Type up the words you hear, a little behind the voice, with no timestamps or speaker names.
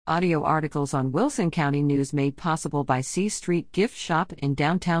Audio articles on Wilson County News made possible by C Street Gift Shop in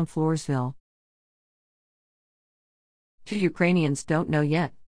downtown Floresville. Ukrainians don't know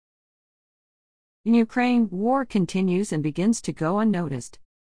yet. In Ukraine, war continues and begins to go unnoticed.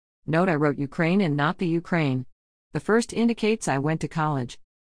 Note I wrote Ukraine and not the Ukraine. The first indicates I went to college.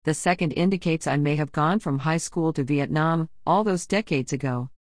 The second indicates I may have gone from high school to Vietnam, all those decades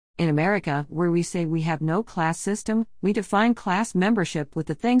ago. In America, where we say we have no class system, we define class membership with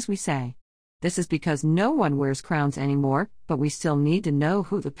the things we say. This is because no one wears crowns anymore, but we still need to know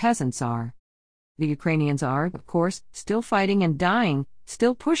who the peasants are. The Ukrainians are, of course, still fighting and dying,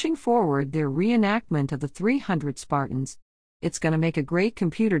 still pushing forward their reenactment of the 300 Spartans. It's gonna make a great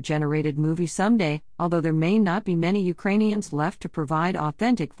computer-generated movie someday, although there may not be many Ukrainians left to provide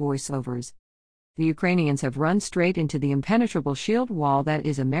authentic voiceovers. The Ukrainians have run straight into the impenetrable shield wall that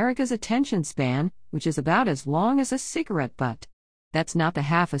is America's attention span, which is about as long as a cigarette butt. That's not the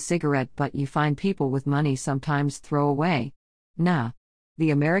half a cigarette butt you find people with money sometimes throw away. Nah.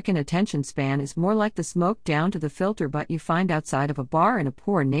 The American attention span is more like the smoke down to the filter butt you find outside of a bar in a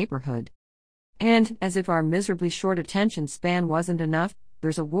poor neighborhood. And, as if our miserably short attention span wasn't enough,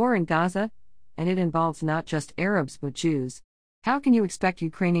 there's a war in Gaza, and it involves not just Arabs but Jews. How can you expect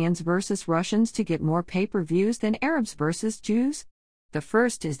Ukrainians versus Russians to get more pay-per-views than Arabs versus Jews? The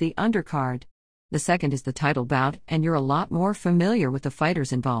first is the undercard. The second is the title bout, and you're a lot more familiar with the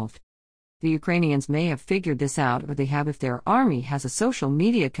fighters involved. The Ukrainians may have figured this out, or they have if their army has a social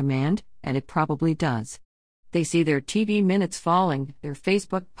media command, and it probably does. They see their TV minutes falling, their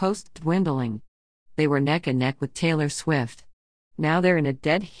Facebook posts dwindling. They were neck and neck with Taylor Swift. Now they're in a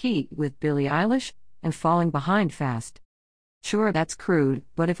dead heat with Billie Eilish, and falling behind fast. Sure, that's crude,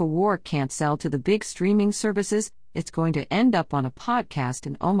 but if a war can't sell to the big streaming services, it's going to end up on a podcast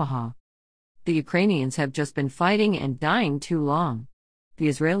in Omaha. The Ukrainians have just been fighting and dying too long. The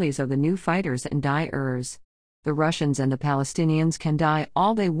Israelis are the new fighters and diers. The Russians and the Palestinians can die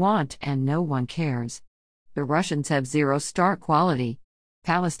all they want and no one cares. The Russians have zero star quality.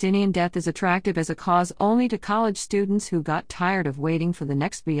 Palestinian death is attractive as a cause only to college students who got tired of waiting for the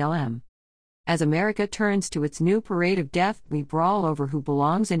next BLM. As America turns to its new parade of death, we brawl over who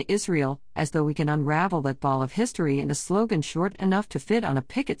belongs in Israel, as though we can unravel that ball of history in a slogan short enough to fit on a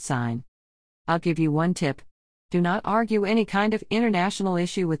picket sign. I'll give you one tip. Do not argue any kind of international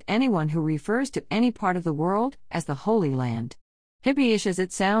issue with anyone who refers to any part of the world as the Holy Land. Hippie-ish as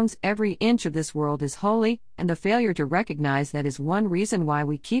it sounds, every inch of this world is holy, and the failure to recognize that is one reason why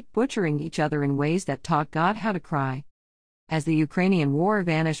we keep butchering each other in ways that taught God how to cry. As the Ukrainian war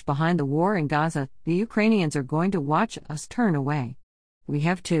vanished behind the war in Gaza, the Ukrainians are going to watch us turn away. We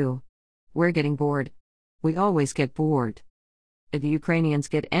have too. We're getting bored. We always get bored. If the Ukrainians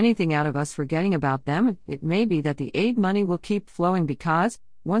get anything out of us forgetting about them, it may be that the aid money will keep flowing because,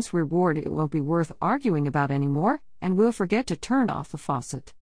 once we're bored, it won't be worth arguing about anymore, and we'll forget to turn off the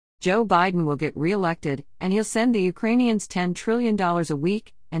faucet. Joe Biden will get re-elected, and he'll send the Ukrainians $10 trillion a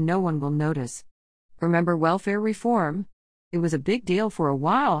week, and no one will notice. Remember welfare reform? It was a big deal for a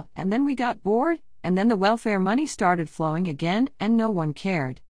while, and then we got bored, and then the welfare money started flowing again, and no one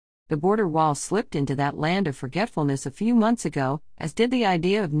cared. The border wall slipped into that land of forgetfulness a few months ago, as did the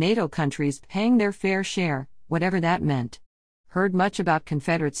idea of NATO countries paying their fair share, whatever that meant. Heard much about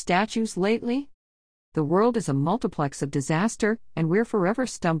Confederate statues lately? The world is a multiplex of disaster, and we're forever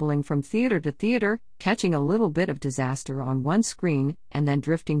stumbling from theater to theater, catching a little bit of disaster on one screen, and then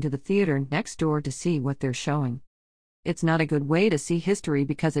drifting to the theater next door to see what they're showing. It's not a good way to see history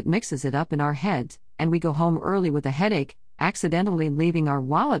because it mixes it up in our heads, and we go home early with a headache, accidentally leaving our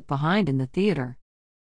wallet behind in the theater.